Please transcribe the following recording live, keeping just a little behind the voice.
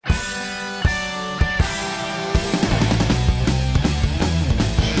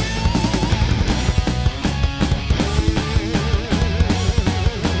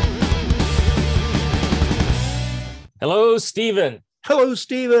Hello, Stephen. Hello,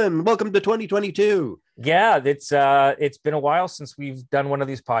 Stephen. Welcome to 2022. Yeah, it's been a while since we've done one of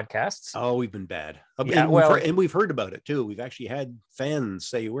these podcasts. Oh, we've been bad. Yeah, And we've heard about it too. We've actually had fans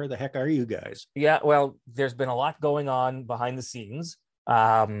say, "Where the heck are you guys?" there's been a lot going on behind the scenes.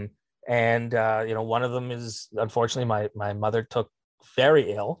 And one of them is unfortunately my mother took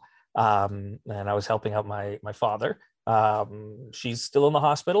very ill. And I was helping out my father. She's still in the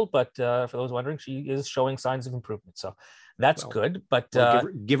hospital, but for those wondering, she is showing signs of improvement. So that's good. But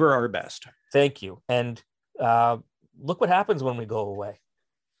give her our best. Thank you. And look what happens when we go away.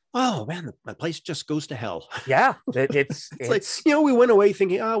 Oh man, my place just goes to hell. Yeah, it's like, we went away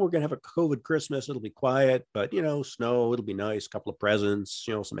thinking, oh, we're gonna have a COVID Christmas. It'll be quiet, but snow. It'll be nice. A couple of presents.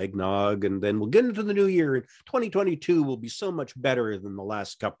 Some eggnog, and then we'll get into the new year. And 2022 will be so much better than the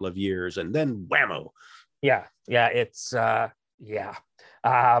last couple of years. And then whammo. Yeah. It's yeah.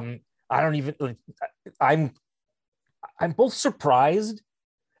 I don't even. I'm both surprised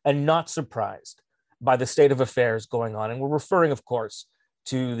and not surprised by the state of affairs going on, and we're referring, of course,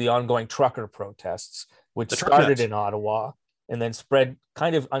 to the ongoing trucker protests, which started in Ottawa and then spread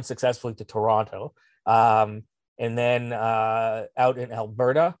kind of unsuccessfully to Toronto, and then out in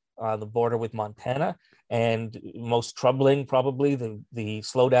Alberta on the border with Montana, and most troubling, probably the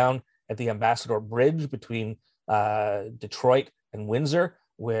slowdown at the Ambassador Bridge between Detroit and Windsor,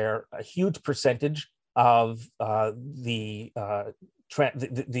 where a huge percentage of the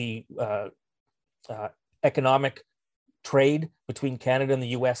economic trade between Canada and the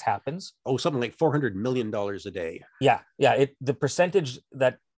US happens. Oh, something like $400 million a day. Yeah. The percentage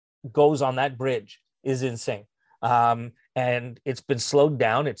that goes on that bridge is insane. And it's been slowed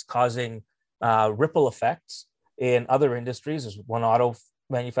down. It's causing ripple effects in other industries. There's one auto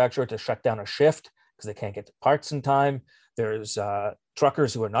manufacturer to shut down a shift because they can't get the parts in time. There's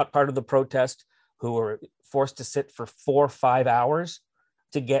truckers who are not part of the protest who are forced to sit for 4 or 5 hours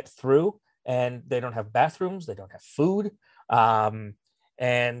to get through, and they don't have bathrooms, they don't have food.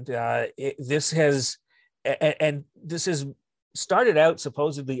 This has started out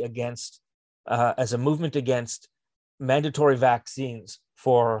supposedly against as a movement against mandatory vaccines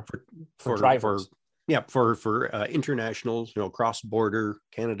for drivers. For international, cross-border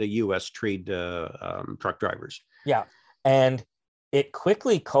Canada-US trade truck drivers. Yeah, and it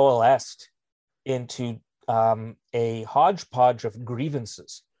quickly coalesced into a hodgepodge of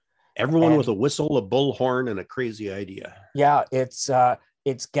grievances. Everyone with a whistle, a bullhorn, and a crazy idea. Yeah,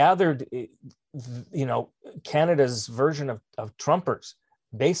 it's gathered, Canada's version of Trumpers,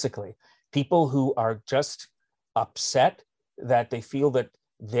 basically. People who are just upset that they feel that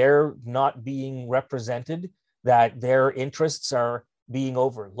they're not being represented, that their interests are being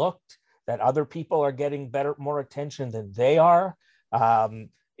overlooked, that other people are getting more attention than they are.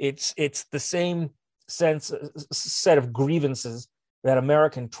 It's the same set of grievances that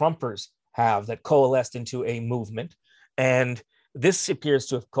American Trumpers have that coalesced into a movement. And this appears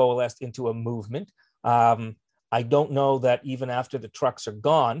to have coalesced into a movement. I don't know that even after the trucks are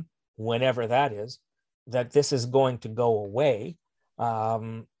gone, whenever that is, that this is going to go away.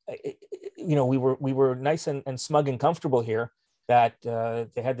 We were nice and smug and comfortable here that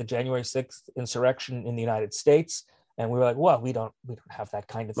they had the January 6th insurrection in the United States. And we were like, well, we don't have that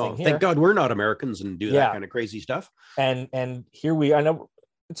kind of thing here. Thank God we're not Americans and do that kind of crazy stuff. And here we are. I know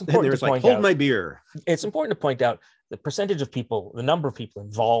it's important to point out. Hold my beer. It's important to point out the percentage of people, the number of people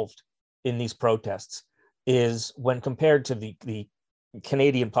involved in these protests is, when compared to the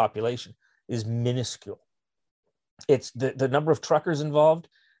Canadian population, is minuscule. It's the number of truckers involved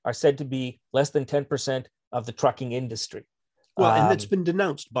are said to be less than 10% of the trucking industry. Well, and it's been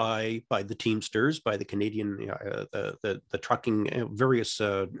denounced by the Teamsters, by the Canadian, the trucking, various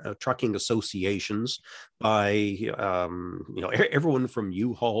trucking associations, by everyone from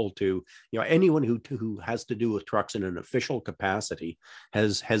U-Haul to anyone who has to do with trucks in an official capacity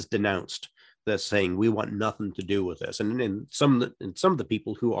has denounced this, saying we want nothing to do with this. And some of the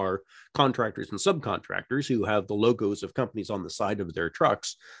people who are contractors and subcontractors who have the logos of companies on the side of their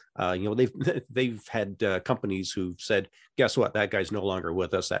trucks, they've had companies who've said, guess what, that guy's no longer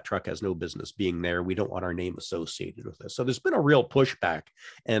with us, that truck has no business being there, we don't want our name associated with this. So there's been a real pushback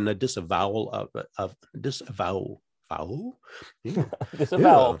and a disavowal of disavowal. Yeah.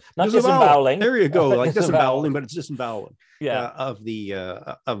 Disavowal, not disavoweling. There you go, like disavoweling, but it's disavoweling. Yeah, of the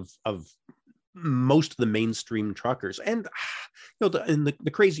of most of the mainstream truckers. And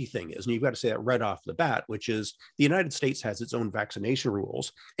the crazy thing is, and you've got to say that right off the bat, which is the United States has its own vaccination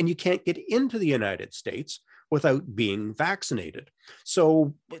rules, and you can't get into the United States without being vaccinated.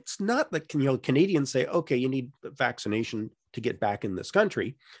 So it's not that Canadians say, okay, you need vaccination to get back in this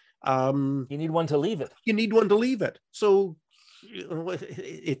country. You need one to leave it. You need one to leave it. So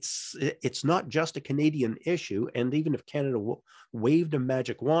it's not just a Canadian issue. And even if Canada waved a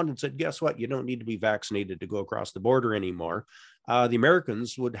magic wand and said, guess what, you don't need to be vaccinated to go across the border anymore, the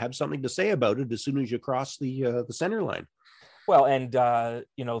Americans would have something to say about it as soon as you cross the center line. Well, and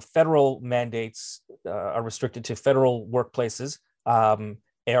federal mandates are restricted to federal workplaces,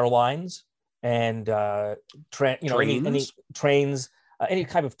 airlines, and Trains. any trains, any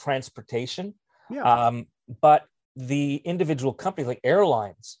type of transportation. Yeah. But the individual companies like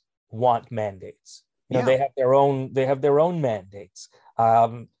airlines want mandates. Yeah. They have their own mandates.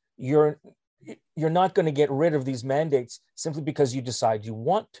 You're not going to get rid of these mandates simply because you decide you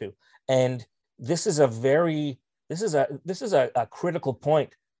want to. And this is a critical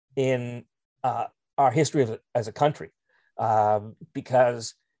point in our history as a country,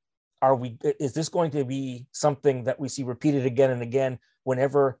 because is this going to be something that we see repeated again and again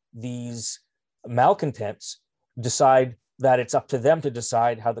whenever these malcontents decide that it's up to them to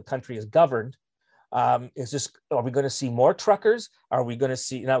decide how the country is governed? Are we going to see more truckers? Are we going to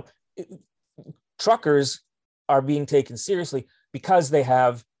see truckers are being taken seriously because they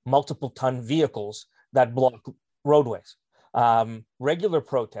have multiple ton vehicles that block roadways. Regular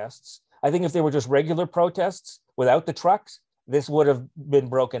protests, I think if they were just regular protests without the trucks, this would have been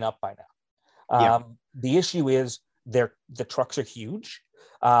broken up by now. The issue is the trucks are huge.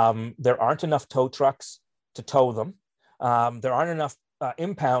 There aren't enough tow trucks to tow them. There aren't enough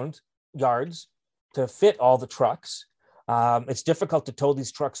impound yards to fit all the trucks. It's difficult to tow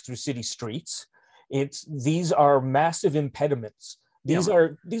these trucks through city streets. These are massive impediments. These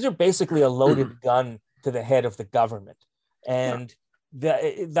are basically a loaded gun to the head of the government. And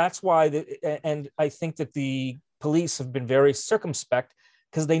that's why, and I think that the police have been very circumspect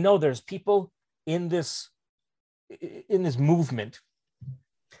because they know there's people in this movement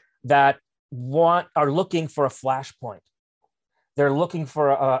that are looking for a flashpoint. They're looking for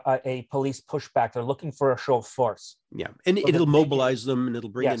a police pushback. They're looking for a show of force. Yeah, and it'll mobilize them, and it'll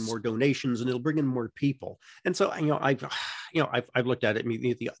bring in more donations, and it'll bring in more people. And so, I've looked at it. I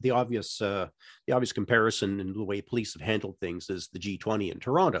mean, the obvious comparison in the way police have handled things is the G20 in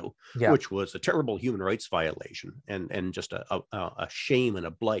Toronto, which was a terrible human rights violation and just a shame and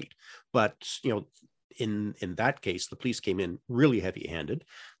a blight. But in that case, the police came in really heavy-handed.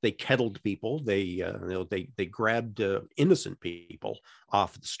 They kettled people. They grabbed innocent people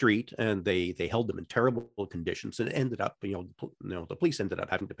off the street, and they held them in terrible conditions. And it ended up, the police ended up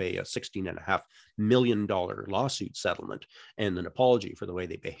having to pay a $16.5 million lawsuit settlement and an apology for the way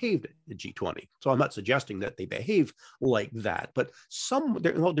they behaved at the G20. So I'm not suggesting that they behave like that, but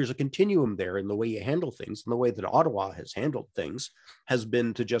there's a continuum there in the way you handle things, and the way that Ottawa has handled things has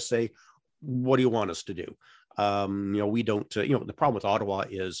been to just say, what do you want us to do? We don't, the problem with Ottawa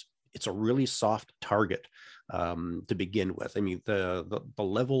is it's a really soft target to begin with. I mean, the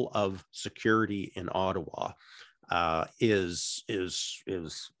level of security in Ottawa is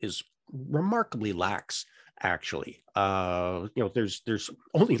remarkably lax, actually. There's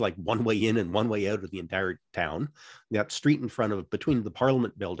only like one way in and one way out of the entire town. That street in front of, between the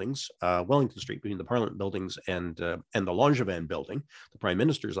Parliament buildings, Wellington Street, between the Parliament buildings and the Langevin building, the Prime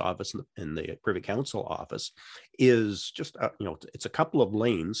Minister's office and the Privy Council office, is just it's a couple of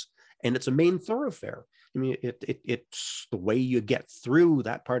lanes, and it's a main thoroughfare. I mean, it's the way you get through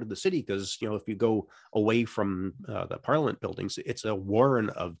that part of the city, because if you go away from the Parliament buildings, it's a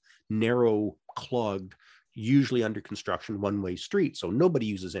warren of narrow, clogged, usually under construction one-way streets. So nobody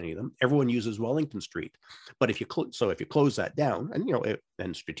uses any of them. Everyone uses Wellington Street. But if you close that down, and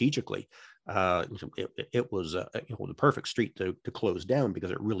strategically, it was the perfect street to close down,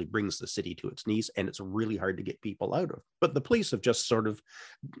 because it really brings the city to its knees, and it's really hard to get people out of. But the police have just sort of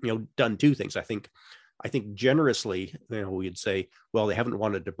done two things. I think generously, we'd say, well, they haven't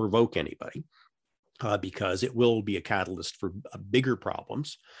wanted to provoke anybody, because it will be a catalyst for bigger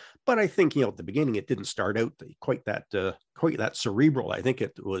problems. But I think, at the beginning, it didn't start out quite that cerebral. I think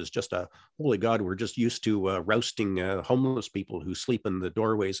it was just holy God, we're just used to rousting homeless people who sleep in the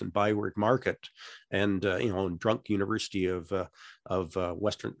doorways in Byward Market, and drunk University of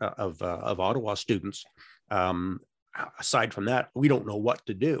Ottawa students. Aside from that, we don't know what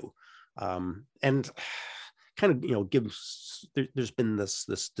to do, and kind of there's been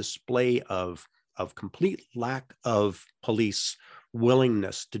this display of complete lack of police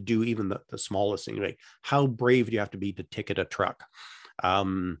willingness to do even the smallest thing. Like, how brave do you have to be to ticket a truck?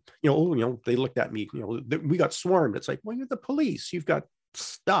 They looked at me, we got swarmed. It's like, well, you're the police. You've got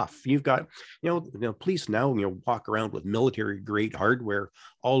stuff. You've got, police now, walk around with military grade hardware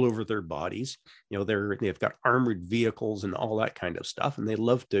all over their bodies. They've got armored vehicles and all that kind of stuff. And they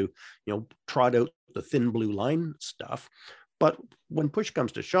love to, trot out the thin blue line stuff. But when push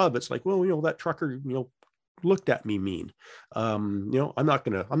comes to shove, it's like, well, that trucker, looked at me mean. I'm not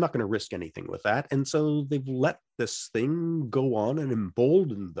gonna risk anything with that. And so they've let this thing go on and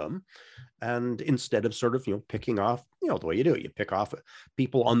emboldened them. And instead of sort of, picking off, the way you do it, you pick off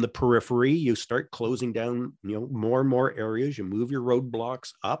people on the periphery, you start closing down, more and more areas, you move your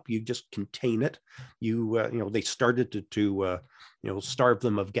roadblocks up, you just contain it. They started to starve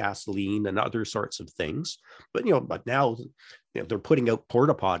them of gasoline and other sorts of things. But now they're putting out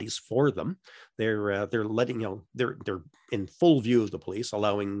porta potties for them. They're letting, they're in full view of the police,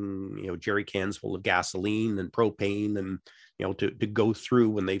 allowing, jerry cans full of gasoline and propane and, to go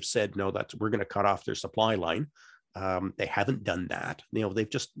through when they've said, no, we're going to cut off their supply line. They haven't done that. They've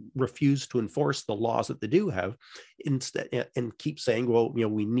just refused to enforce the laws that they do have, instead, and keep saying, well,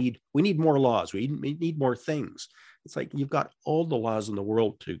 we need more laws. We need more things. It's like, you've got all the laws in the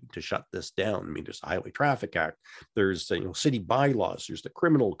world to shut this down. I mean, there's the Highway Traffic Act, there's city bylaws, there's the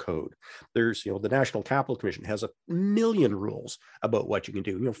criminal code, there's the National Capital Commission has a million rules about what you can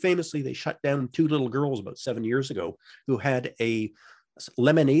do. Famously, they shut down 2 little girls about 7 years ago who had a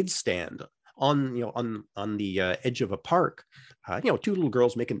lemonade stand on the edge of a park. 2 little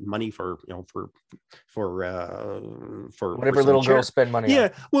girls making money for whatever little girls spend money on.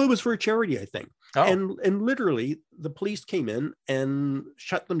 Well, it was for a charity, I think. Oh. And literally the police came in and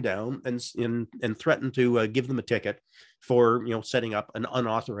shut them down and threatened to give them a ticket for setting up an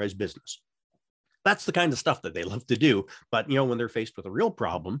unauthorized business. That's the kind of stuff that they love to do. But when they're faced with a real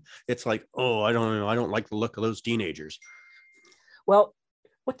problem, it's like, oh, I don't like the look of those teenagers. Well,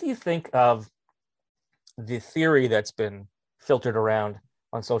 what do you think of the theory that's been filtered around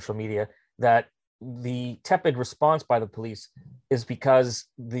on social media that the tepid response by the police is because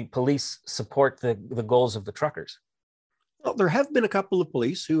the police support the goals of the truckers? Well, there have been a couple of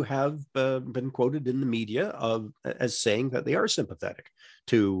police who have been quoted in the media as saying that they are sympathetic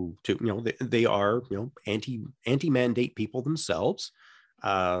to they are anti-mandate people themselves.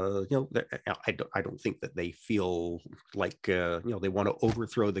 I don't think that they feel like they want to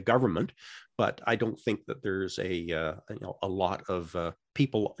overthrow the government, but I don't think that there's a lot of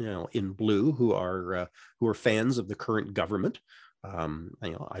people in blue who are fans of the current government.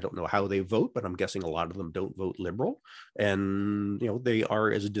 I don't know how they vote, but I'm guessing a lot of them don't vote Liberal, and they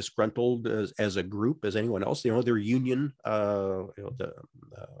are as disgruntled as a group as anyone else. Their union, the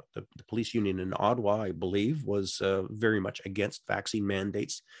police union in Ottawa, I believe, was very much against vaccine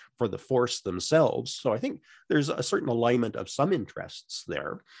mandates for the force themselves. So I think there's a certain alignment of some interests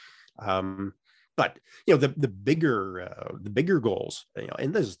there. But the bigger goals,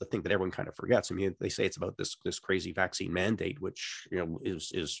 and this is the thing that everyone kind of forgets. I mean, they say it's about this crazy vaccine mandate, which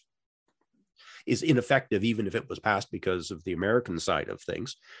is ineffective even if it was passed because of the American side of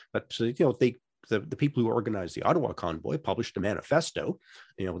things. But the people who organized the Ottawa convoy published a manifesto.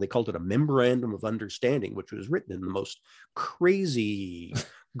 They called it a memorandum of understanding, which was written in the most crazy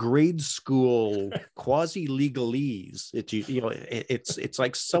grade school quasi-legalese. It's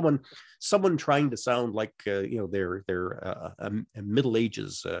like someone trying to sound like they're a Middle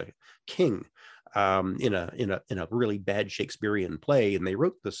Ages king in a really bad Shakespearean play, and they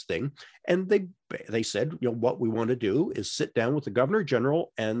wrote this thing, and they said, what we want to do is sit down with the Governor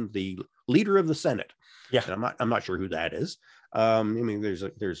General and the leader of the Senate. Yeah, and I'm not sure who that is. I mean, there's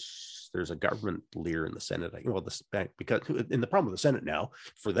a government leader in the Senate. Because the problem with the Senate now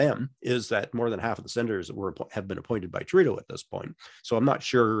for them is that more than half of the senators have been appointed by Trudeau at this point. So I'm not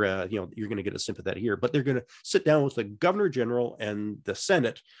sure you're going to get a sympathetic here, but they're going to sit down with the Governor General and the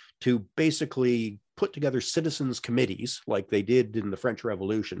Senate to basically put together citizens committees like they did in the French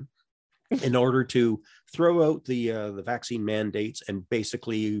Revolution in order to throw out the vaccine mandates and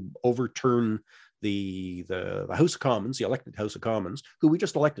basically overturn the House of Commons, the elected House of Commons, who we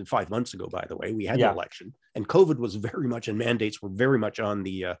just elected 5 months ago, by the way. We had an election, and COVID was very much, and mandates were very much on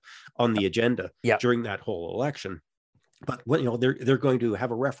the agenda during that whole election. But they're going to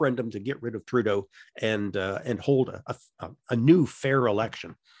have a referendum to get rid of Trudeau and hold a new fair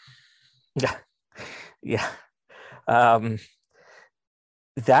election. Yeah.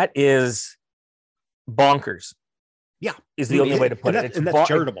 That is bonkers. Yeah, is the only way to put it. And that's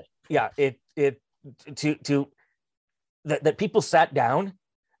charitable. That people sat down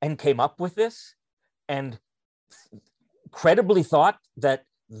and came up with this and credibly thought that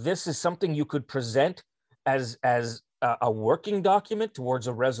this is something you could present as a working document towards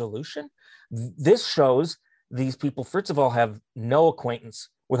a resolution. This shows these people, first of all, have no acquaintance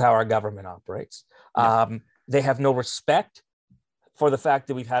with how our government operates. Yeah. They have no respect for the fact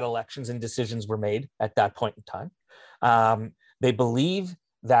that we've had elections and decisions were made at that point in time. They believe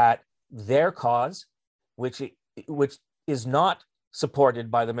that their cause, which is not supported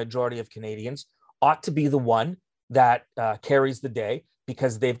by the majority of Canadians, ought to be the one that carries the day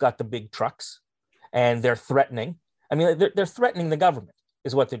because they've got the big trucks and they're threatening. I mean, they're threatening the government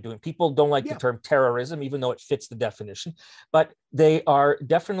is what they're doing. People don't like the term terrorism, even though it fits the definition, but they are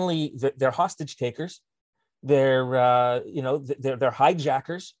definitely, they're hostage takers. They're, they're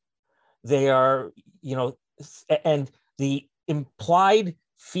hijackers. They are, and the implied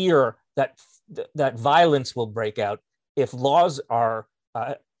fear that violence will break out if laws are,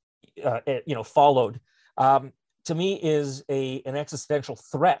 followed, to me is an existential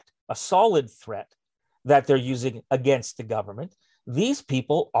threat, a solid threat that they're using against the government. These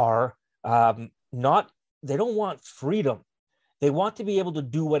people are they don't want freedom. They want to be able to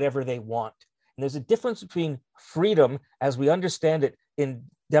do whatever they want. And there's a difference between freedom, as we understand it in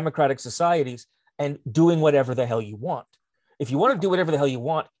democratic societies, and doing whatever the hell you want. If you want to do whatever the hell you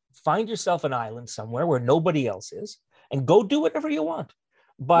want, find yourself an island somewhere where nobody else is and go do whatever you want.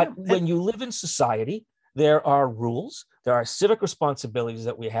 But when you live in society, there are rules, there are civic responsibilities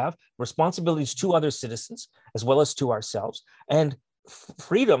that we have, responsibilities to other citizens, as well as to ourselves. And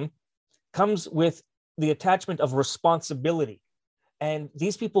freedom comes with the attachment of responsibility. And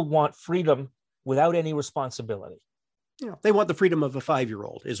these people want freedom without any responsibility. They want the freedom of a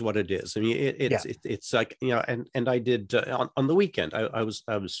 5-year-old is what it is. I mean, it's like, and I did on the weekend, I was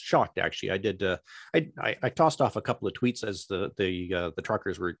shocked, actually. I did, I tossed off a couple of tweets as the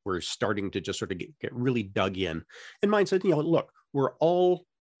truckers were starting to just sort of get really dug in. And mine said, look, we're all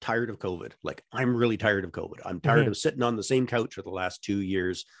tired of COVID. Like, I'm really tired of COVID. I'm tired of sitting on the same couch for the last 2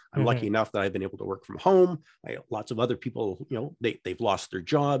 years. I'm lucky enough that I've been able to work from home. Lots of other people, they've lost their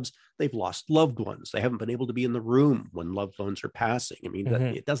jobs. They've lost loved ones. They haven't been able to be in the room when loved ones are passing. I mean,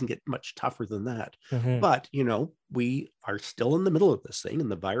 it doesn't get much tougher than that. But, we are still in the middle of this thing, and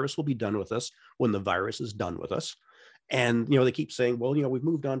the virus will be done with us when the virus is done with us. And, they keep saying, well, we've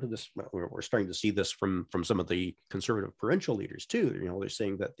moved on to this. We're starting to see this from some of the conservative provincial leaders, too. They're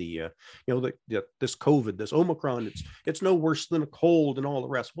saying that this COVID, this Omicron, it's no worse than a cold and all the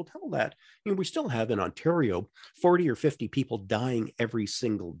rest. Well, tell that. We still have in Ontario 40 or 50 people dying every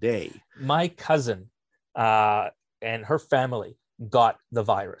single day. My cousin and her family got the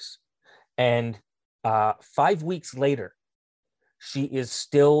virus. And 5 weeks later, she is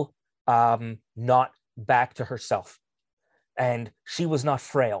still not back to herself. And she was not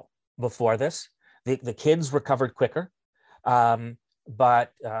frail before this. The kids recovered quicker,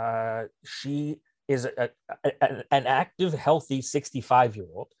 but she is an active, healthy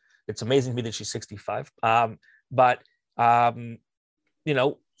 65-year-old. It's amazing to me that she's 65. But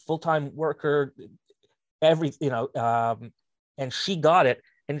full-time worker, and she got it.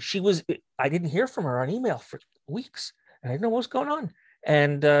 And I didn't hear from her on email for weeks, and I didn't know what was going on.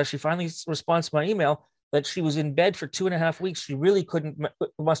 And she finally responds to my email that she was in bed for 2.5 weeks. She really couldn't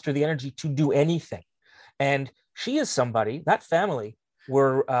muster the energy to do anything. And she is somebody, that family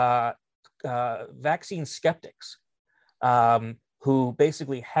were vaccine skeptics who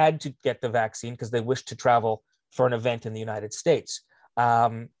basically had to get the vaccine because they wished to travel for an event in the United States.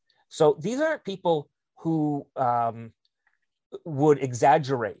 So these aren't people who would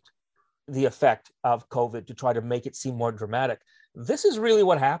exaggerate the effect of COVID to try to make it seem more dramatic. This is really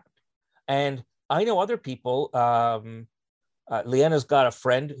what happened. And I know other people. Leanna's got a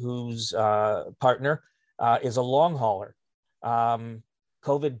friend whose partner is a long hauler.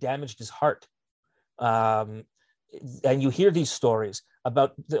 COVID damaged his heart. And you hear these stories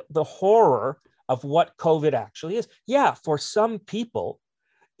about the horror of what COVID actually is. Yeah, for some people,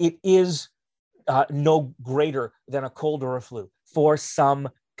 it is no greater than a cold or a flu. For some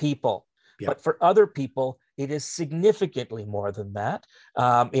people. Yeah. But for other people, it is significantly more than that.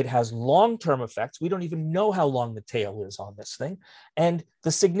 It has long-term effects. We don't even know how long the tail is on this thing. And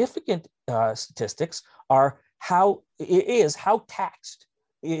the significant statistics are how taxed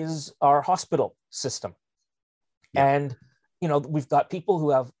is our hospital system. Yeah. And, we've got people who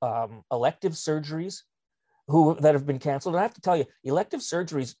have elective surgeries that have been canceled. And I have to tell you, elective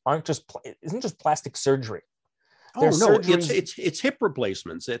surgeries isn't just plastic surgery. It's hip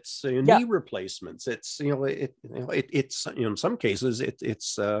replacements. It's knee replacements. It's it's in some cases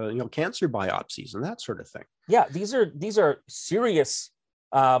it's cancer biopsies and that sort of thing. Yeah, these are serious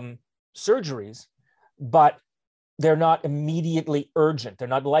surgeries, but they're not immediately urgent. They're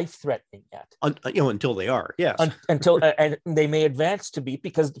not life-threatening yet. Until they are, yes. Until and they may advance to be,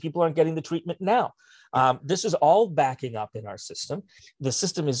 because the people aren't getting the treatment now. This is all backing up in our system. The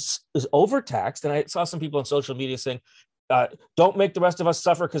system is overtaxed, and I saw some people on social media saying, "Don't make the rest of us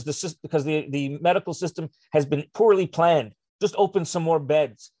suffer because the medical system has been poorly planned. Just open some more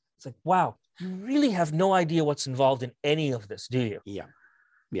beds." It's like, wow, you really have no idea what's involved in any of this, do you? Yeah.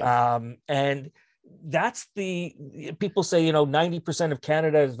 And that's people say, 90% of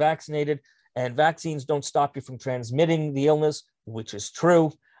Canada is vaccinated, and vaccines don't stop you from transmitting the illness, which is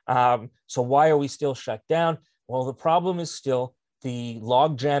true. So why are we still shut down? Well, the problem is still the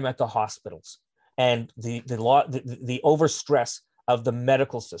logjam at the hospitals and the overstress of the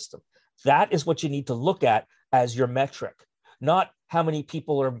medical system. That is what you need to look at as your metric, not how many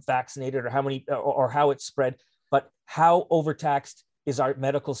people are vaccinated or how it's spread, but how overtaxed is our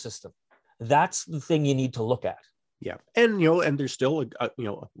medical system. That's the thing you need to look at. Yeah, and there's still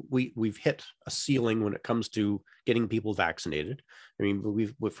we've hit a ceiling when it comes to getting people vaccinated. I mean,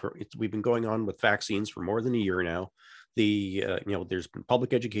 we've been going on with vaccines for more than a year now. There's been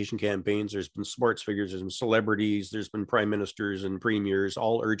public education campaigns, there's been sports figures, there's been celebrities, there's been prime ministers and premiers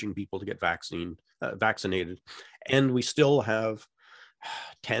all urging people to get vaccinated, and we still have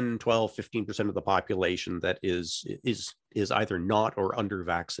 10, 12, 15% of the population that is either not or under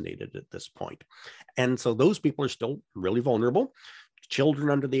vaccinated at this point. And so those people are still really vulnerable.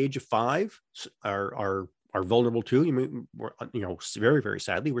 Children under the age of 5 are vulnerable too. Very, very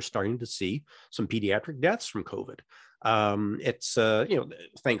sadly, we're starting to see some pediatric deaths from COVID. It's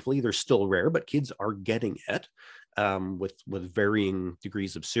thankfully they're still rare, but kids are getting it with varying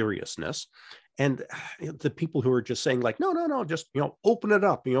degrees of seriousness. And the people who are just saying like, no, just, open it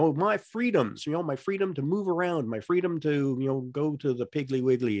up, my freedoms, my freedom to move around, my freedom to, go to the Piggly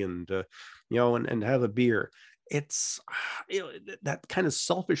Wiggly and, and have a beer. It's that kind of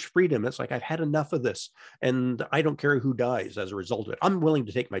selfish freedom. It's like, I've had enough of this and I don't care who dies as a result of it. I'm willing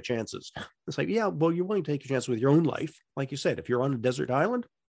to take my chances. It's like, yeah, well, you're willing to take a chance with your own life. Like you said, if you're on a desert island,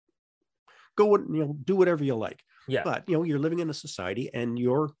 go, do whatever you like. Yeah. But, you're living in a society and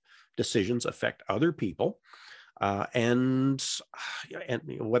your decisions affect other people. And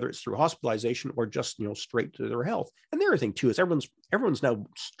whether it's through hospitalization or just, straight to their health. And the other thing too, is everyone's now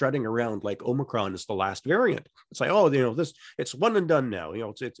strutting around like Omicron is the last variant. It's like, oh, it's one and done now.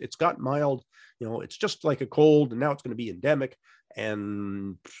 It's got mild, it's just like a cold and now it's going to be endemic.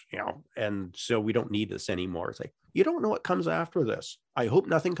 And, and so we don't need this anymore. It's like, you don't know what comes after this. I hope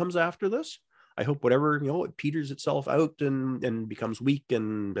nothing comes after this. I hope whatever, it peters itself out and becomes weak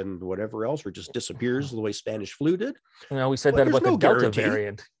and whatever else, or just disappears the way Spanish flu did. We said that about the Delta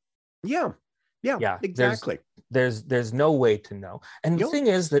variant. Yeah, exactly. There's no way to know. And the thing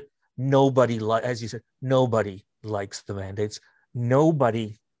is that nobody, as you said, nobody likes the mandates.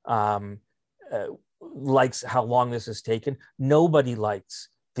 Nobody likes how long this has taken. Nobody likes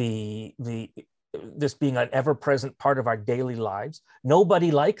this being an ever-present part of our daily lives.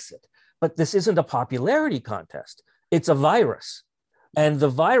 Nobody likes it. But this isn't a popularity contest. It's a virus. And the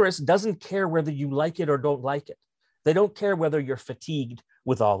virus doesn't care whether you like it or don't like it. They don't care whether you're fatigued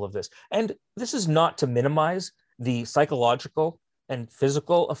with all of this. And this is not to minimize the psychological and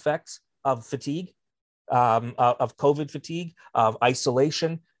physical effects of fatigue, of COVID fatigue, of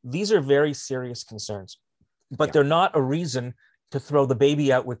isolation. These are very serious concerns, but they're not a reason to throw the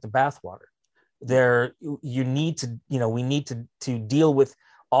baby out with the bathwater. We need to deal with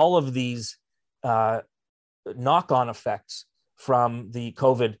all of these knock-on effects from the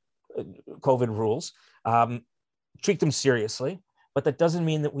COVID rules, treat them seriously, but that doesn't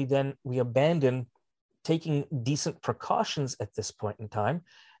mean that we abandon taking decent precautions at this point in time.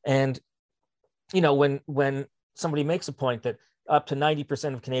 And, when somebody makes a point that up to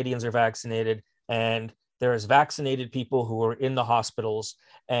 90% of Canadians are vaccinated and there's vaccinated people who are in the hospitals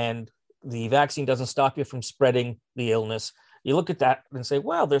and the vaccine doesn't stop you from spreading the illness, you look at that and say,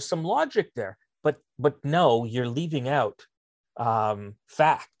 well, there's some logic there, but no, you're leaving out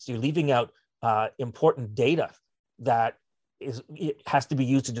facts. You're leaving out important data that has to be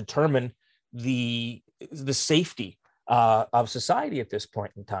used to determine the safety of society at this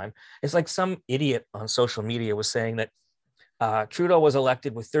point in time. It's like some idiot on social media was saying that Trudeau was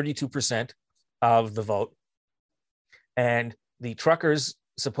elected with 32% of the vote, and the truckers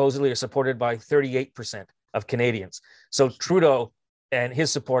supposedly are supported by 38% of Canadians. So Trudeau and his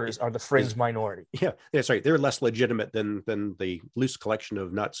supporters are the fringe minority. Yeah, that's right. They're less legitimate than the loose collection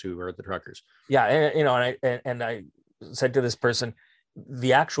of nuts who are the truckers. Yeah, and I said to this person,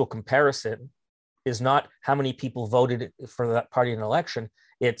 the actual comparison is not how many people voted for that party in an election.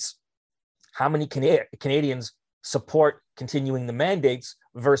 It's how many Canadians support continuing the mandates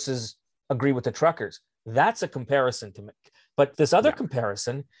versus agree with the truckers. That's a comparison to make. But this other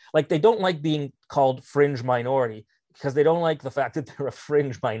comparison, like they don't like being called fringe minority because they don't like the fact that they're a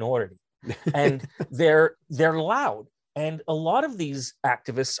fringe minority. And they're loud. And a lot of these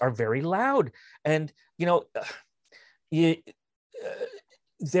activists are very loud. And,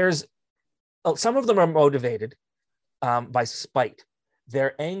 there's some of them are motivated by spite.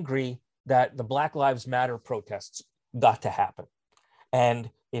 They're angry that the Black Lives Matter protests got to happen. And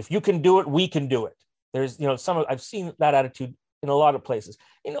if you can do it, we can do it. There's, I've seen that attitude in a lot of places.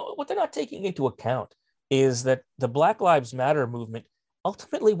 What they're not taking into account is that the Black Lives Matter movement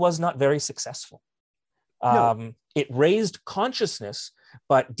ultimately was not very successful. No. It raised consciousness,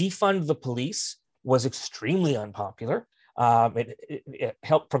 but defund the police was extremely unpopular. It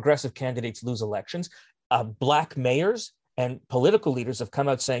helped progressive candidates lose elections. Black mayors and political leaders have come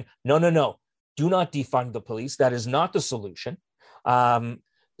out saying, no, do not defund the police. That is not the solution.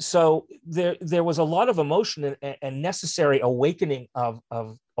 So there was a lot of emotion and necessary awakening of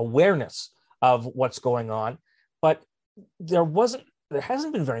awareness of what's going on, but there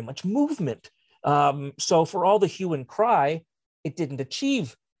hasn't been very much movement. So for all the hue and cry, it didn't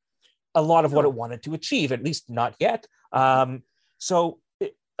achieve a lot of what it wanted to achieve, at least not yet. Well,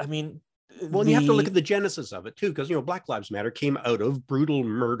 you have to look at the genesis of it too, because Black Lives Matter came out of brutal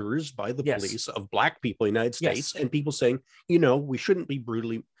murders by the police of Black people in the United States, and people saying, we shouldn't be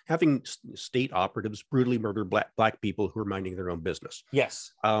having state operatives brutally murder black people who are minding their own business.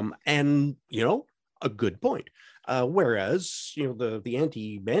 Yes. And a good point. Whereas, the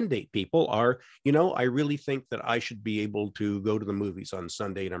anti-mandate people are, I really think that I should be able to go to the movies on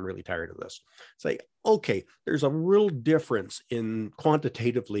Sunday and I'm really tired of this. It's like, okay, there's a real difference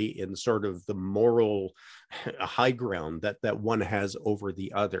quantitatively in sort of the moral high ground that one has over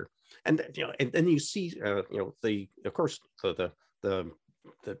the other. And, and then you see, the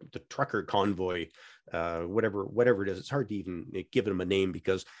trucker convoy, whatever it is, it's hard to even give them a name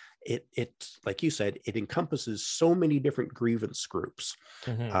because it like you said, it encompasses so many different grievance groups.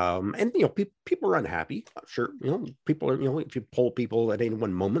 Mm-hmm. And people are unhappy. Sure, people are, if you poll people at any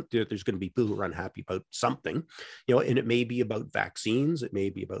one moment, there's going to be people who are unhappy about something, and it may be about vaccines, it may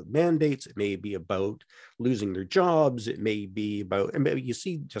be about mandates, it may be about losing their jobs, it may be about, and maybe you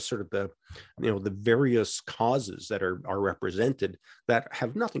see just sort of the various causes that are represented that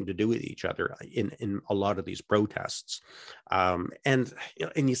have nothing to do with each other in a lot of these protests. And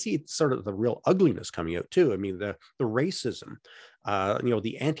you see sort of the real ugliness coming out too. I mean, the racism,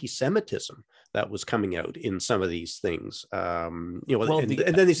 the anti-Semitism that was coming out in some of these things. And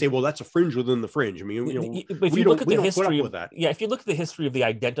then they say, well, that's a fringe within the fringe. I mean, if you look at the history of that, if you look at the history of the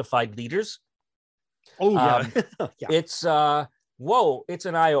identified leaders, it's it's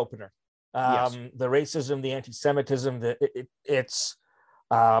an eye opener. The racism, the anti-Semitism, it's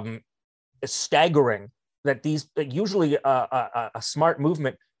staggering that usually a smart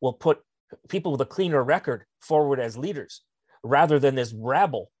movement will put people with a cleaner record forward as leaders rather than this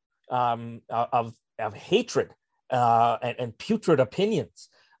rabble of hatred and putrid opinions.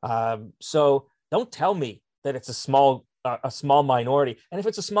 So don't tell me that it's a small minority. And if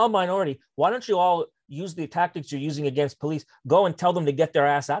it's a small minority, why don't you all use the tactics you're using against police? Go and tell them to get their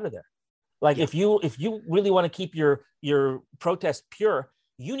ass out of there. Like if you really want to keep your protest pure,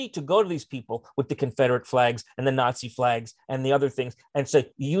 you need to go to these people with the Confederate flags and the Nazi flags and the other things and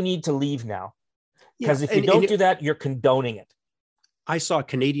say, you need to leave now. Because if you don't do that, you're condoning it. I saw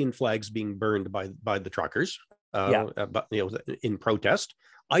Canadian flags being burned by the truckers in protest.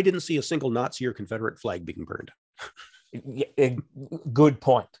 I didn't see a single Nazi or Confederate flag being burned. Good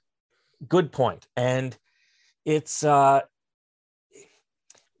point. And it's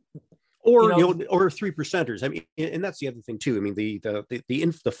or three percenters. I mean, and that's the other thing too. I mean,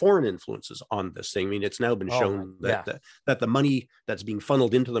 the foreign influences on this thing. I mean, it's now been shown that the money that's being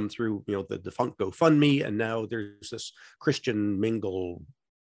funneled into them through the defunct GoFundMe, and now there's this Christian Mingle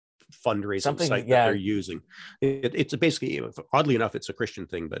fundraising site that they're using. It's basically, oddly enough, it's a Christian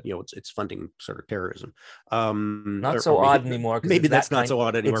thing, but it's funding sort of terrorism. Not so odd anymore. Maybe that's not so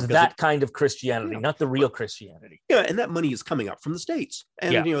odd anymore. It's that kind of Christianity, not the real Christianity. Yeah, and that money is coming up from the States.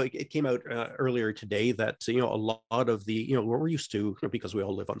 And it came out earlier today that a lot of the we're used to, because we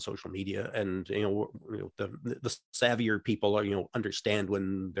all live on social media, and the savvier people are understand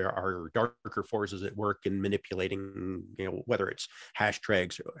when there are darker forces at work in manipulating whether it's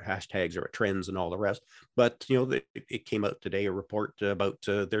hashtags or trends and all the rest. But it came out today, a report about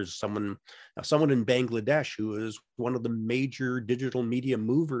there's someone in Bangladesh who is one of the major digital media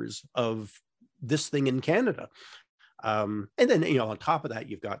movers of this thing in Canada. And then, on top of that,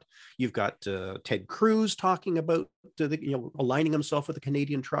 you've got Ted Cruz talking about aligning himself with the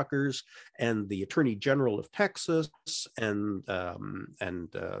Canadian truckers, and the Attorney General of Texas, and the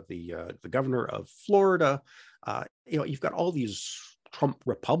governor of Florida. You've got all these Trump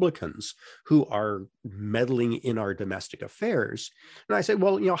Republicans who are meddling in our domestic affairs. And I said,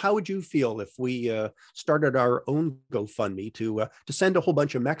 well, how would you feel if we started our own GoFundMe to send a whole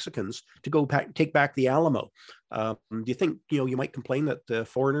bunch of Mexicans to go take back the Alamo? Do you think, you might complain that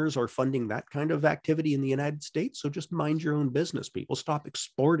foreigners are funding that kind of activity in the United States? So just mind your own business, people. Stop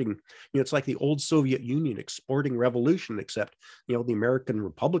exporting. It's like the old Soviet Union exporting revolution, except, the American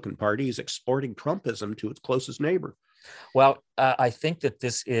Republican Party is exporting Trumpism to its closest neighbor. Well, I think that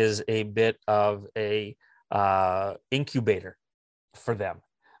this is a bit of a incubator for them.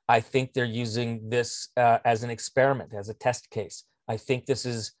 I think they're using this as an experiment, as a test case. I think this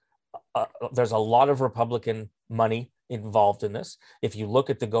is, there's a lot of Republican money involved in this. If you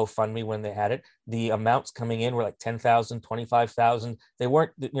look at the GoFundMe when they had it, the amounts coming in were like 10,000, 25,000. They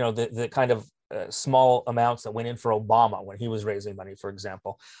weren't, the kind of small amounts that went in for Obama when he was raising money, for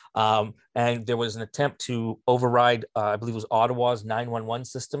example. And there was an attempt to override, I believe it was Ottawa's 911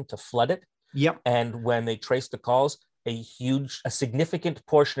 system, to flood it. Yep. And when they traced the calls, a significant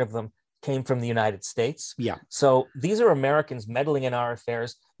portion of them came from the United States. Yeah. So these are Americans meddling in our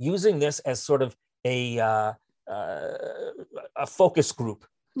affairs, using this as sort of a focus group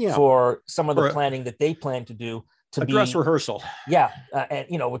for some of the planning that they plan to do. A dress rehearsal. Yeah. And,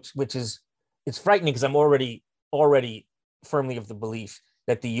 which is, it's frightening, because I'm already firmly of the belief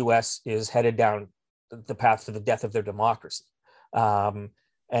that the U.S. is headed down the path to the death of their democracy. And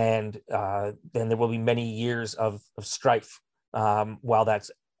then there will be many years of strife while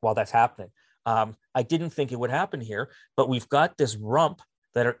that's happening. I didn't think it would happen here, but we've got this rump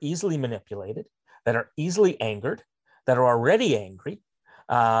that are easily manipulated, that are easily angered, that are already angry.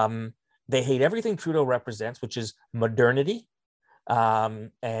 They hate everything Trudeau represents, which is modernity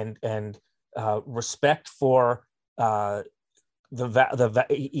and respect for the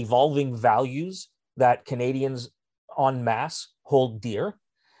evolving values that Canadians en masse hold dear.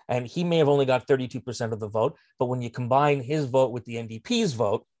 And he may have only got 32% of the vote, but when you combine his vote with the NDP's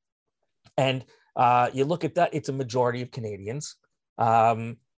vote, and you look at that, it's a majority of Canadians.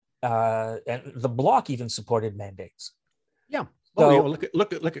 And the Bloc even supported mandates. Yeah. Well, look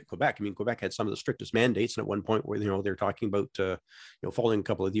at Quebec. I mean, Quebec had some of the strictest mandates, and at one point, where they're talking about following a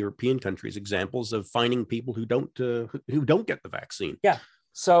couple of the European countries' examples of fining people who don't get the vaccine. Yeah.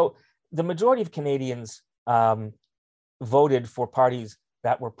 So the majority of Canadians voted for parties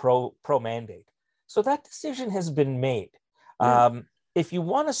that were pro mandate. So that decision has been made. Yeah. If you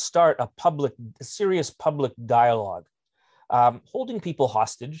want to start a serious public dialogue, holding people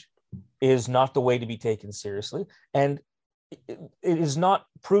hostage is not the way to be taken seriously, and it is not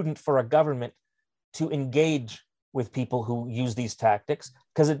prudent for a government to engage with people who use these tactics,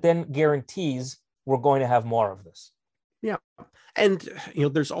 because it then guarantees we're going to have more of this. Yeah. And,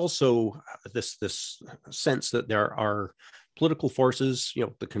 there's also this sense that there are political forces,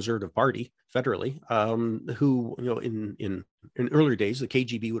 the Conservative Party federally, who, in earlier days, the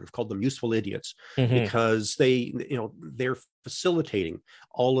KGB would have called them useful idiots, because they're facilitating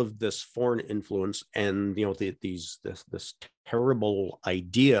all of this foreign influence, and this terrible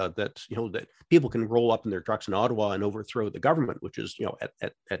idea that that people can roll up in their trucks in Ottawa and overthrow the government, which is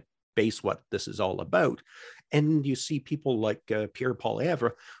at base what this is all about. And you see people like Pierre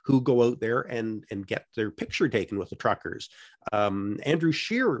Poilievre, who go out there and get their picture taken with the truckers. Andrew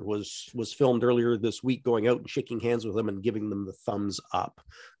Scheer was filmed earlier this week going out and shaking hands with them and giving them the thumbs up.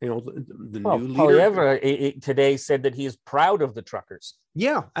 New leader. Poilievre today said that he is proud of the truckers.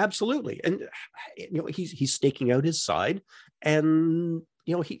 Yeah, absolutely. And he's staking out his side, and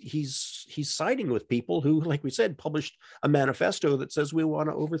he's siding with people who, like we said, published a manifesto that says we want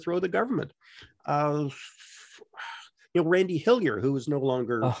to overthrow the government. Randy Hillier, who is no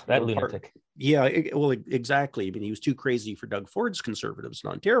longer that lunatic. Exactly. I mean, he was too crazy for Doug Ford's Conservatives in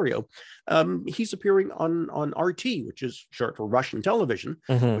Ontario. He's appearing on RT, which is short for Russian television,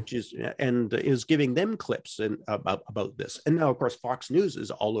 which is giving them clips about this. And now, of course, Fox News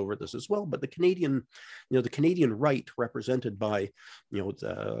is all over this as well. But the Canadian right, represented by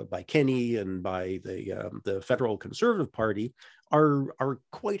by Kenney and by the Federal Conservative Party, are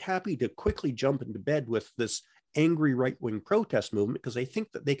quite happy to quickly jump into bed with this angry right-wing protest movement, because they think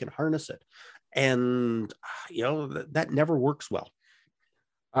that they can harness it, and that never works well.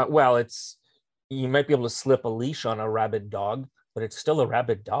 You might be able to slip a leash on a rabid dog, but it's still a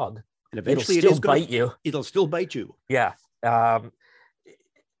rabid dog, and eventually it'll still bite you. Yeah.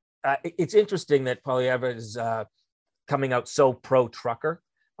 It's interesting that Poilievre is coming out so pro-trucker.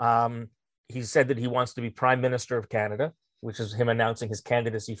 He said that he wants to be Prime Minister of Canada, which is him announcing his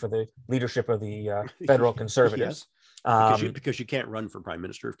candidacy for the leadership of the federal Conservatives. Yes, because you can't run for Prime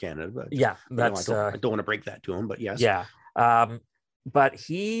Minister of Canada. But, yeah, that's I don't want to break that to him, but yes. Yeah, but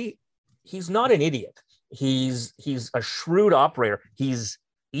he's not an idiot. He's a shrewd operator. He's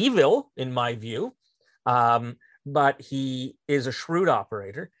evil in my view, but he is a shrewd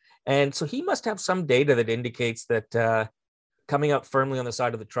operator, and so he must have some data that indicates that coming out firmly on the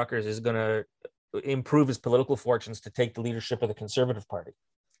side of the truckers is going to improve his political fortunes to take the leadership of the Conservative Party.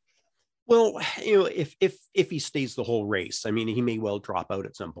 Well, if he stays the whole race, I mean, he may well drop out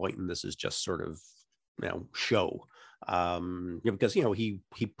at some point, and this is just sort of show. Because he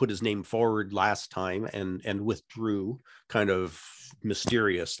put his name forward last time and withdrew kind of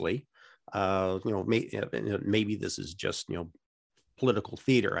mysteriously. Maybe this is just political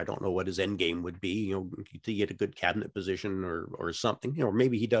theater. I don't know what his end game would be, to get a good cabinet position or something, or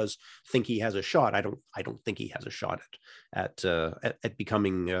maybe he does think he has a shot. I don't think he has a shot at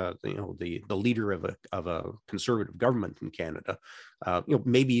becoming the leader of a conservative government in Canada.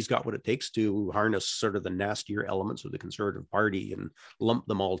 Maybe he's got what it takes to harness sort of the nastier elements of the Conservative Party and lump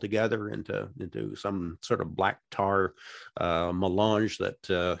them all together into some sort of black tar melange that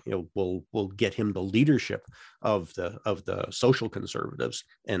will get him the leadership of the social conservatives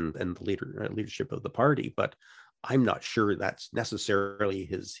and the leadership of the party. But I'm not sure that's necessarily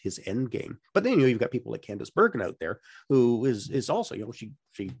his end game. But then you've got people like Candace Bergen out there, who is also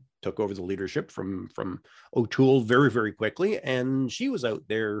she took over the leadership from O'Toole very, very quickly, and she was out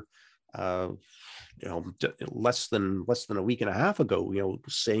there less than a week and a half ago,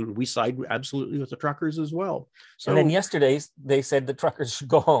 saying we side absolutely with the truckers as well. So, and then yesterday they said the truckers should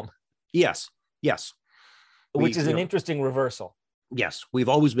go home. Yes. Which is an interesting reversal. Yes, we've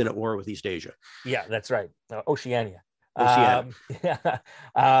always been at war with East Asia. Yeah, that's right. Oceania.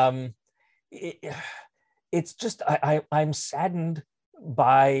 It's just I'm saddened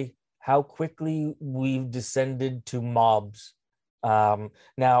by how quickly we've descended to mobs.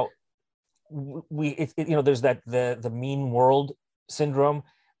 Now, there's that the mean world syndrome,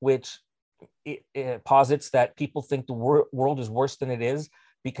 which it posits that people think the world is worse than it is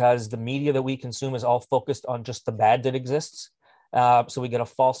because the media that we consume is all focused on just the bad that exists. So we get a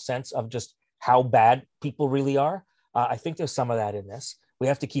false sense of just how bad people really are. I think there's some of that in this. We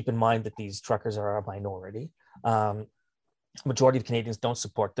have to keep in mind that these truckers are a minority. Majority of Canadians don't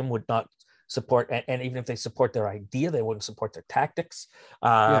support them, would not support, and even if they support their idea, they wouldn't support their tactics.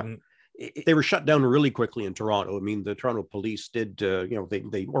 They were shut down really quickly in Toronto. I mean, the Toronto police did,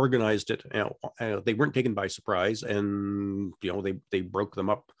 they organized it. They weren't taken by surprise, and they broke them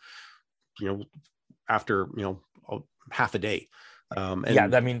up, after half a day. I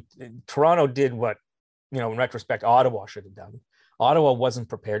mean, Toronto did what, in retrospect, Ottawa should have done. Ottawa wasn't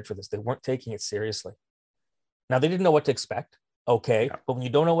prepared for this. They weren't taking it seriously. Now, they didn't know what to expect. Okay. Yeah. But when you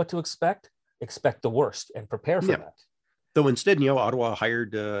don't know what to expect the worst and prepare for that. Though instead, Ottawa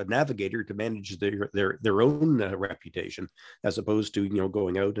hired a navigator to manage their own reputation, as opposed to,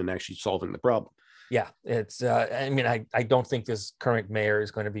 going out and actually solving the problem. Yeah. It's, I don't think this current mayor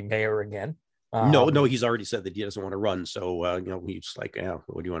is going to be mayor again. No, he's already said that he doesn't want to run. So, he's like,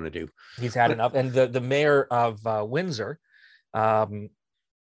 what do you want to do? He's had enough. And the mayor of Windsor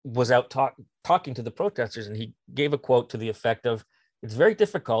was out talking to the protesters, and he gave a quote to the effect of, it's very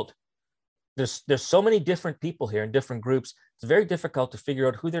difficult. There's so many different people here in different groups. It's very difficult to figure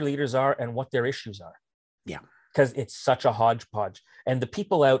out who their leaders are and what their issues are. Yeah. Because it's such a hodgepodge. And the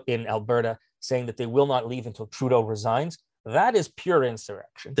people out in Alberta saying that they will not leave until Trudeau resigns, that is pure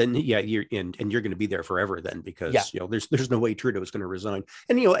insurrection. Then you're going to be there forever then, because there's no way Trudeau is going to resign.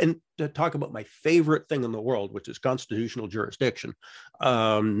 And and to talk about my favorite thing in the world, which is constitutional jurisdiction,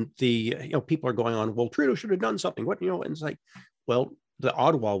 people are going on, well, Trudeau should have done something. What and it's like, well, the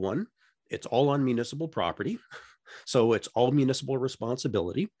Ottawa one, it's all on municipal property, so it's all municipal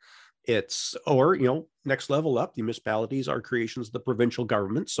responsibility. It's, or, next level up, the municipalities are creations of the provincial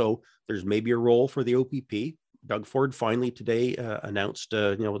government, so there's maybe a role for the OPP. Doug Ford finally today announced,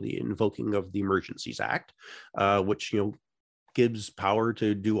 the invoking of the Emergencies Act, which, gives power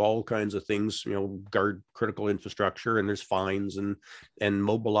to do all kinds of things, guard critical infrastructure, and there's fines and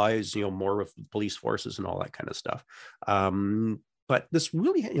mobilize, more of the police forces and all that kind of stuff. But this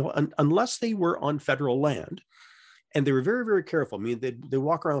really, unless they were on federal land, and they were very, very careful. I mean, they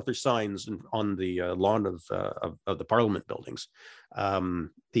walk around with their signs on the lawn of the Parliament buildings. But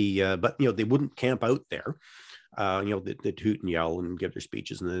they wouldn't camp out there. They'd hoot and yell and give their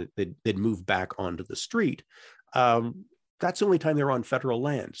speeches, and they'd move back onto the street. that's the only time they're on federal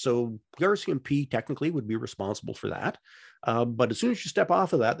land. So the RCMP technically would be responsible for that. But as soon as you step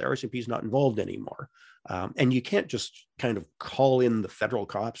off of that, the RCMP is not involved anymore. And you can't just kind of call in the federal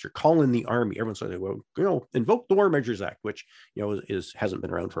cops or call in the army. Everyone's saying, well, invoke the War Measures Act, which, hasn't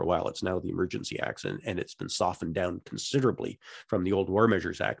been around for a while. It's now the Emergency Acts, and it's been softened down considerably from the old War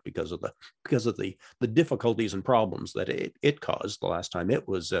Measures Act because of the difficulties and problems that it caused the last time it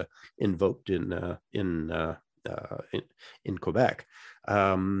was invoked in Quebec.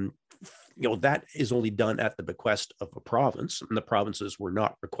 That is only done at the bequest of a province, and the provinces were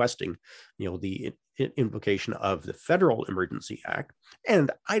not requesting, the invocation of the Federal Emergency Act.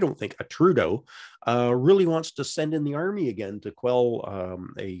 And I don't think a Trudeau really wants to send in the army again to quell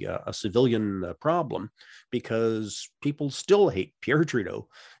a civilian problem, because people still hate Pierre Trudeau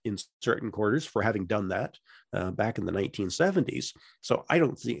in certain quarters for having done that back in the 1970s. So I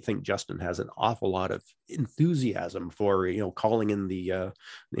don't think Justin has an awful lot of enthusiasm for calling in the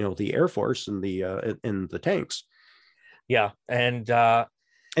Air Force and the tanks. Yeah, and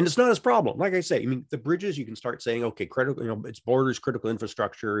it's not his problem. Like I say, I mean, the bridges, you can start saying, okay, critical, it's borders, critical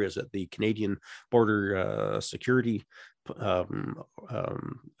infrastructure. Is it the Canadian Border Security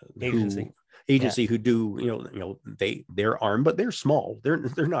agency who do, they're armed, but they're small.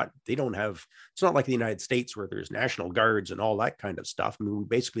 They're not, they don't have, it's not like the United States where there's National Guards and all that kind of stuff. I mean, we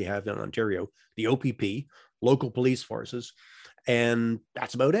basically have in Ontario, the OPP, local police forces, and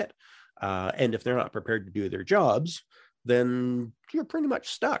that's about it. And if they're not prepared to do their jobs, then you're pretty much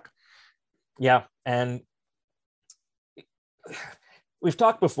stuck. Yeah. And we've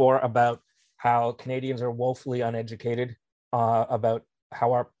talked before about how Canadians are woefully uneducated about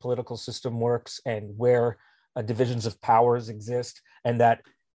how our political system works and where divisions of powers exist, and that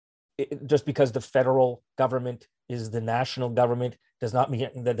just because the federal government is the national government does not mean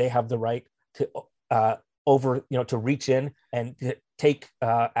that they have the right to to reach in and take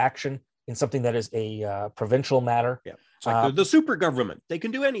action in something that is a provincial matter. Yeah. It's like the super government. They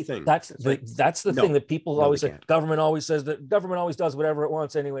can do anything. That's the thing that people always say. Government always says that government always does whatever it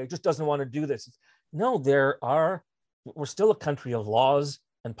wants anyway. It just doesn't want to do this. No, we're still a country of laws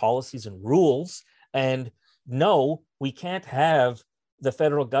and policies and rules. And no, we can't have the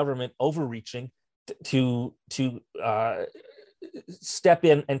federal government overreaching to step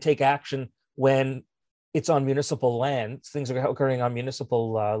in and take action when it's on municipal land. Things are occurring on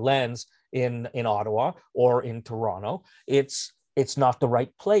municipal lands in Ottawa or in Toronto. It's not the right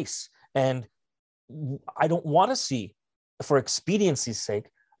place. And I don't want to see, for expediency's sake,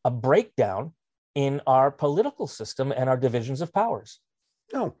 a breakdown in our political system and our divisions of powers.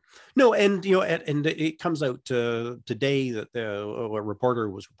 No, and it comes out today that a reporter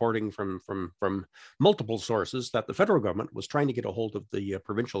was reporting from multiple sources that the federal government was trying to get a hold of the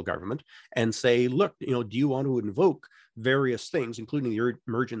provincial government and say, look, do you want to invoke various things, including the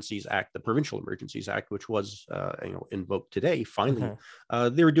Emergencies Act, the Provincial Emergencies Act, which was invoked today. Finally,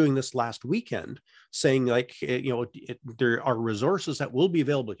 they were doing this last weekend, saying like there are resources that will be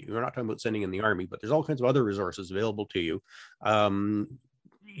available to you. We're not talking about sending in the army, but there's all kinds of other resources available to you.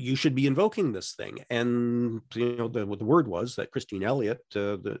 You should be invoking this thing. And the word was that Christine Elliott,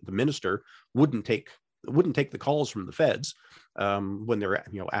 the minister, wouldn't take the calls from the feds when they're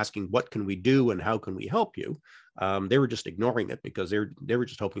asking what can we do and how can we help you. They were just ignoring it because they were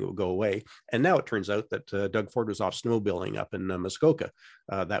just hoping it would go away. And now it turns out that Doug Ford was off snowmobiling up in Muskoka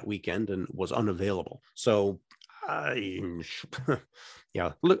that weekend and was unavailable. So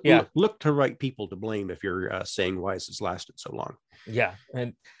look to right people to blame if you're saying why this has lasted so long. Yeah,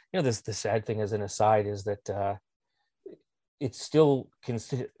 and the sad thing as an aside is that it's still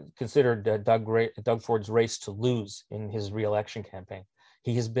considered Doug Ford's race to lose in his re-election campaign.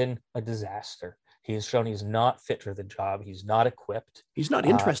 He has been a disaster. He has shown he's not fit for the job. He's not equipped. He's not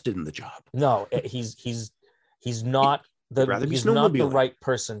interested in the job. No, he's not the right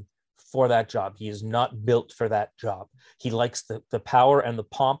person for that job. He is not built for that job. He likes the power and the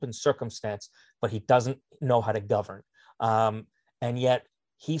pomp and circumstance, but he doesn't know how to govern. And yet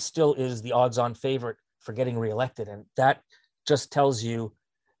he still is the odds-on favorite for getting reelected. And that just tells you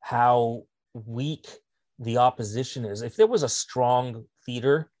how weak the opposition is. If there was a strong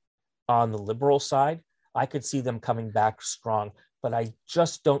theater on the Liberal side, I could see them coming back strong, but I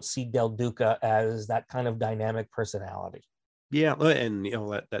just don't see Del Duca as that kind of dynamic personality. Yeah, and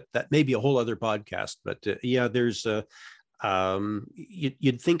that may be a whole other podcast, but there's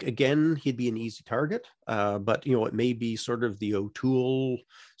you'd think again he'd be an easy target But it may be sort of the O'Toole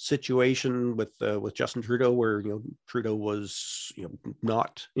situation with Justin Trudeau, where Trudeau was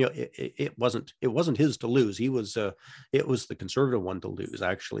not it wasn't his to lose. It was the Conservative one to lose,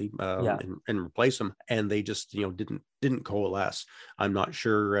 actually, and replace him, and they just didn't coalesce. I'm not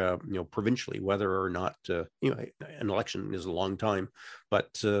sure provincially whether or not an election is a long time,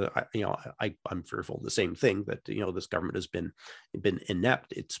 but I'm fearful of the same thing, that this government has been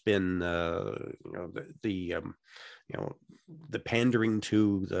inept. It's been the pandering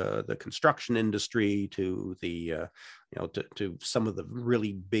to the construction industry, to the to some of the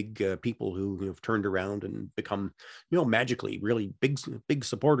really big people who have turned around and become magically really big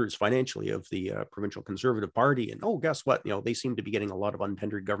supporters financially of the provincial Conservative Party. And guess what, they seem to be getting a lot of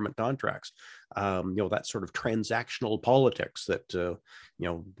untendered government contracts. That sort of transactional politics that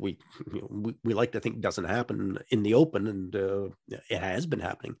we like to think doesn't happen in the open, and it has been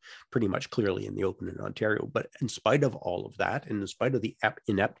happening pretty much clearly in the open in Ontario. But in spite of all of that, and in spite of the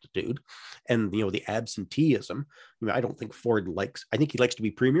ineptitude and the absenteeism, I don't think Ford likes. I think he likes to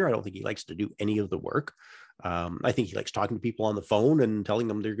be premier. I don't think he likes to do any of the work. I think he likes talking to people on the phone and telling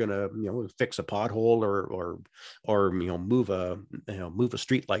them they're going to fix a pothole or move a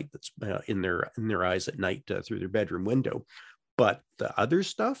street light that's in their eyes at night through their bedroom window. But the other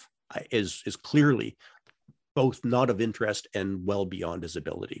stuff is clearly both not of interest and well beyond his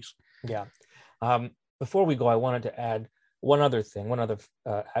abilities. Yeah. Before we go, I wanted to add one other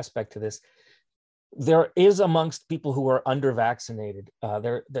aspect to this. There is, amongst people who are under vaccinated,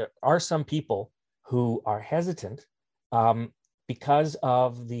 there are some people who are hesitant because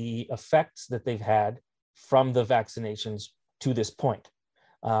of the effects that they've had from the vaccinations to this point.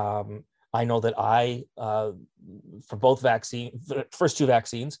 I know that for both the first two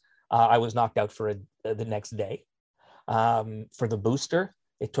vaccines, I was knocked out for the next day. For the booster,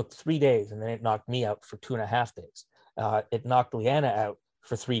 it took 3 days, and then it knocked me out for 2.5 days. It knocked Leanna out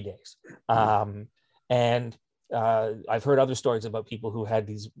for 3 days. And I've heard other stories about people who had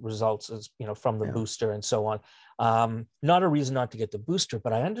these results from the booster and so on. Not a reason not to get the booster,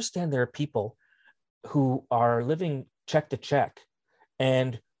 but I understand there are people who are living check to check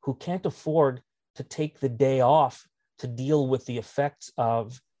and who can't afford to take the day off to deal with the effects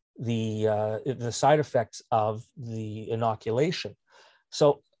of the side effects of the inoculation.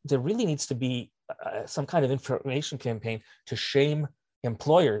 So there really needs to be some kind of information campaign to shame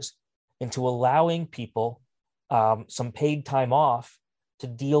employers into allowing people some paid time off to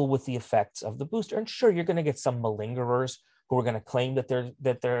deal with the effects of the booster. And sure, you're going to get some malingerers who are going to claim that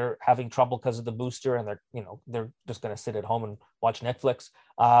they're having trouble because of the booster, and they're just going to sit at home and watch Netflix.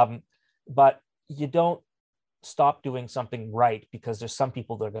 But you don't stop doing something right because there's some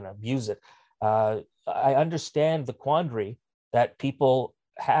people that are going to abuse it. I understand the quandary that people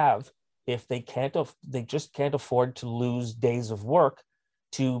have if they just can't afford to lose days of work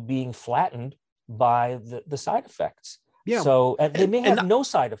to being flattened by the side effects. Yeah. So they may have no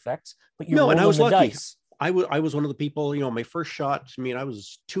side effects, but you're rolling the dice. I was one of the people, my first shot, I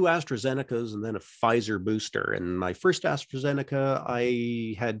was 2 AstraZenecas and then a Pfizer booster. And my first AstraZeneca,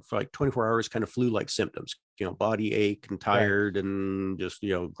 I had for like 24 hours kind of flu-like symptoms, body ache and tired and just,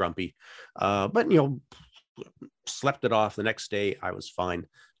 grumpy. But, slept it off. The next day I was fine.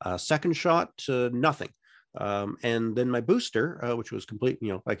 Second shot, nothing. And then my booster, which was complete,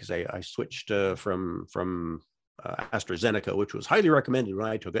 like I say, I switched from AstraZeneca, which was highly recommended when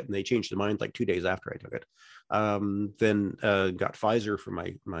I took it, and they changed their mind like 2 days after I took it. Then got Pfizer for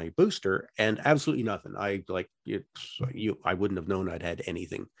my booster, and absolutely nothing. I wouldn't have known I'd had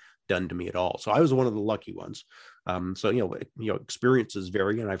anything done to me at all. So I was one of the lucky ones. So experiences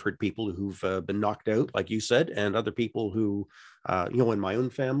vary, and I've heard people who've been knocked out, like you said, and other people who, in my own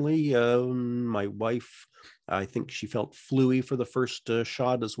family, my wife, I think she felt flu-y for the first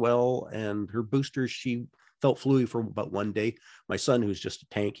shot as well, and her boosters, she felt flu-y for about 1 day. My son, who's just a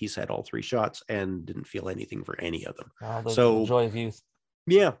tank, he's had all 3 shots and didn't feel anything for any of them. Wow, the joy of youth.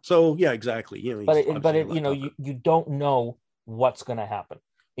 Yeah. So yeah, exactly. You don't know what's going to happen.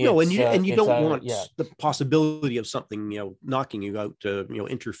 No, and you don't want the possibility of something knocking you out,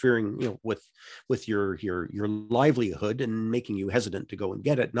 interfering with your livelihood and making you hesitant to go and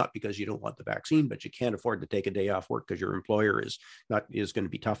get it. Not because you don't want the vaccine, but you can't afford to take a day off work because your employer is going to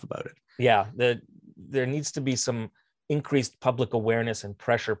be tough about it. Yeah, there needs to be some increased public awareness and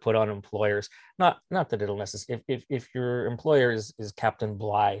pressure put on employers. Not that it'll necessarily, if your employer is Captain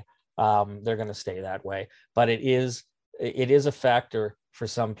Bligh, they're going to stay that way. But it is a factor for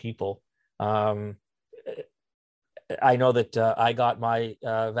some people. I know that I got my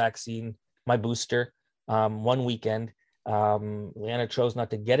vaccine, my booster, one weekend. Leanna chose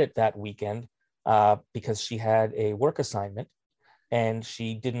not to get it that weekend. because she had a work assignment and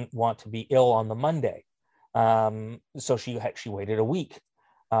she didn't want to be ill on the Monday. So she waited a week.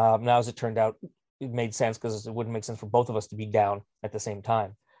 Now, as it turned out, it made sense because it wouldn't make sense for both of us to be down at the same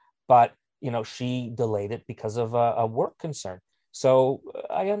time. But, she delayed it because of a work concern. So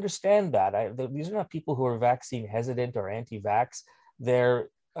I understand that. These are not people who are vaccine hesitant or anti-vax. They're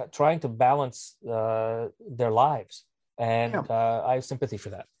trying to balance their lives. And I have sympathy for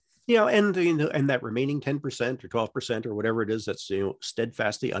that. And that remaining 10% or 12% or whatever it is that's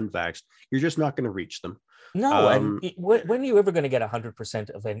steadfastly unvaxxed, you're just not going to reach them. No, and when are you ever going to get 100%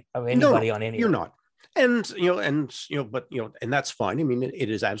 of anybody on anyone? You're not. And and that's fine. I mean, it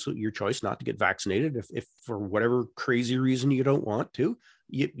is absolutely your choice not to get vaccinated. If for whatever crazy reason you don't want to,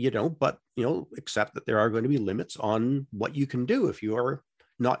 you don't. But accept that there are going to be limits on what you can do if you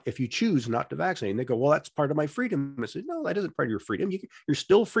choose not to vaccinate. And they go, well, that's part of my freedom. I said, no, that isn't part of your freedom. You're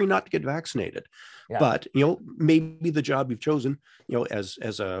still free not to get vaccinated. Yeah. But maybe the job you've chosen, as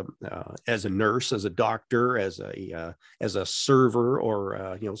a nurse, as a doctor, as a server,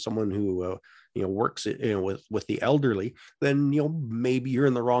 or someone who works with the elderly, then maybe you're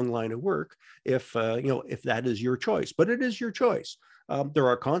in the wrong line of work if that is your choice. But it is your choice. There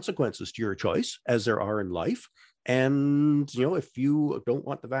are consequences to your choice, as there are in life. And, if you don't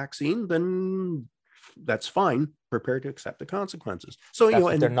want the vaccine, then that's fine. Prepare to accept the consequences. So, that's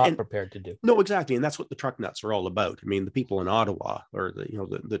what they're not prepared to do. No, exactly. And that's what the truck nuts are all about. I mean, the people in Ottawa, or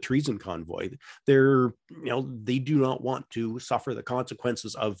the treason convoy, they do not want to suffer the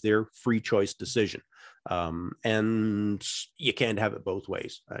consequences of their free choice decision. And you can't have it both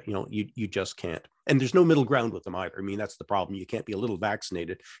ways. You just can't. And there's no middle ground with them either. I mean, that's the problem. You can't be a little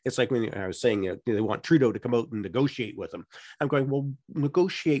vaccinated. It's like when I was saying they want Trudeau to come out and negotiate with them. I'm going, well,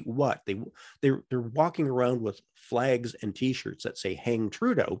 negotiate what? They're walking around with flags and T-shirts that say "Hang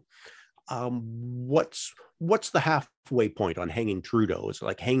Trudeau." What's the halfway point on hanging Trudeau? Is it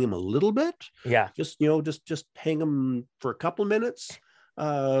like hang him a little bit? Yeah. Just hang him for a couple of minutes.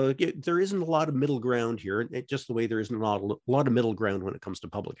 There isn't a lot of middle ground here. Just the way there isn't a lot of middle ground when it comes to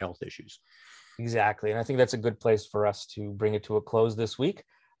public health issues. Exactly. And I think that's a good place for us to bring it to a close this week.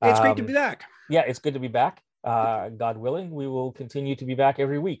 It's great to be back. Yeah, it's good to be back. God willing, we will continue to be back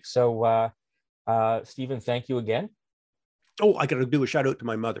every week. So, Stephen, thank you again. Oh, I got to do a shout out to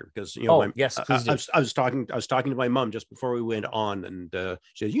my mother because yes, please do. I was talking to my mom just before we went on, and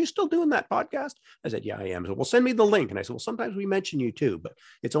she said, "You still doing that podcast?" I said, "Yeah, I am." So, well, send me the link. And I said, "Well, sometimes we mention you too, but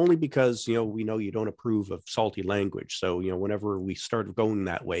it's only because we know you don't approve of salty language. So whenever we start going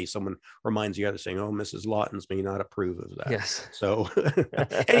that way, someone reminds the other, saying, 'Oh, Mrs. Lawtons may not approve of that.'" Yes. So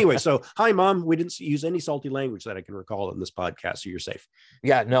anyway, so hi, Mom. We didn't use any salty language that I can recall in this podcast, so you're safe.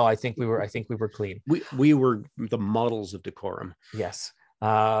 Yeah, no, I think we were clean. We were the models of decorum. Yes.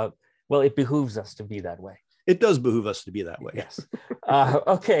 Well, it behooves us to be that way. It does behoove us to be that way. Yes.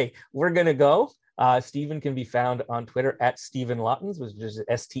 Okay, we're going to go. Stephen can be found on Twitter at Stephen Lautens, which is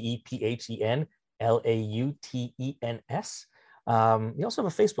StephenLautens. You also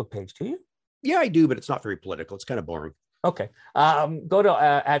have a Facebook page, do you? Yeah, I do, but it's not very political. It's kind of boring. Okay. Go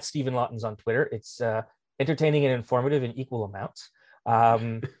to at Stephen Lautens on Twitter. It's entertaining and informative in equal amounts.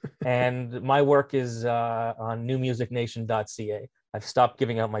 And my work is on newmusicnation.ca. I've stopped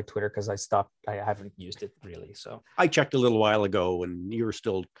giving out my Twitter because I haven't used it really. So I checked a little while ago and you were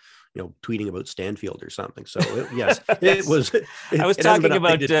still tweeting about Stanfield or something. So yes, it was. I was talking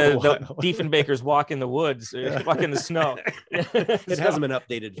about the Diefenbaker's walk in the woods, walk in the snow. It hasn't been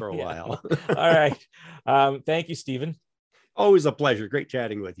updated for a while. All right. Thank you, Stephen. Always a pleasure. Great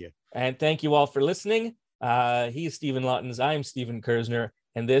chatting with you. And thank you all for listening. He is Stephen Lautens. I'm Stephen Kersner,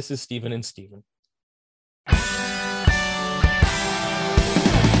 and this is Stephen and Stephen.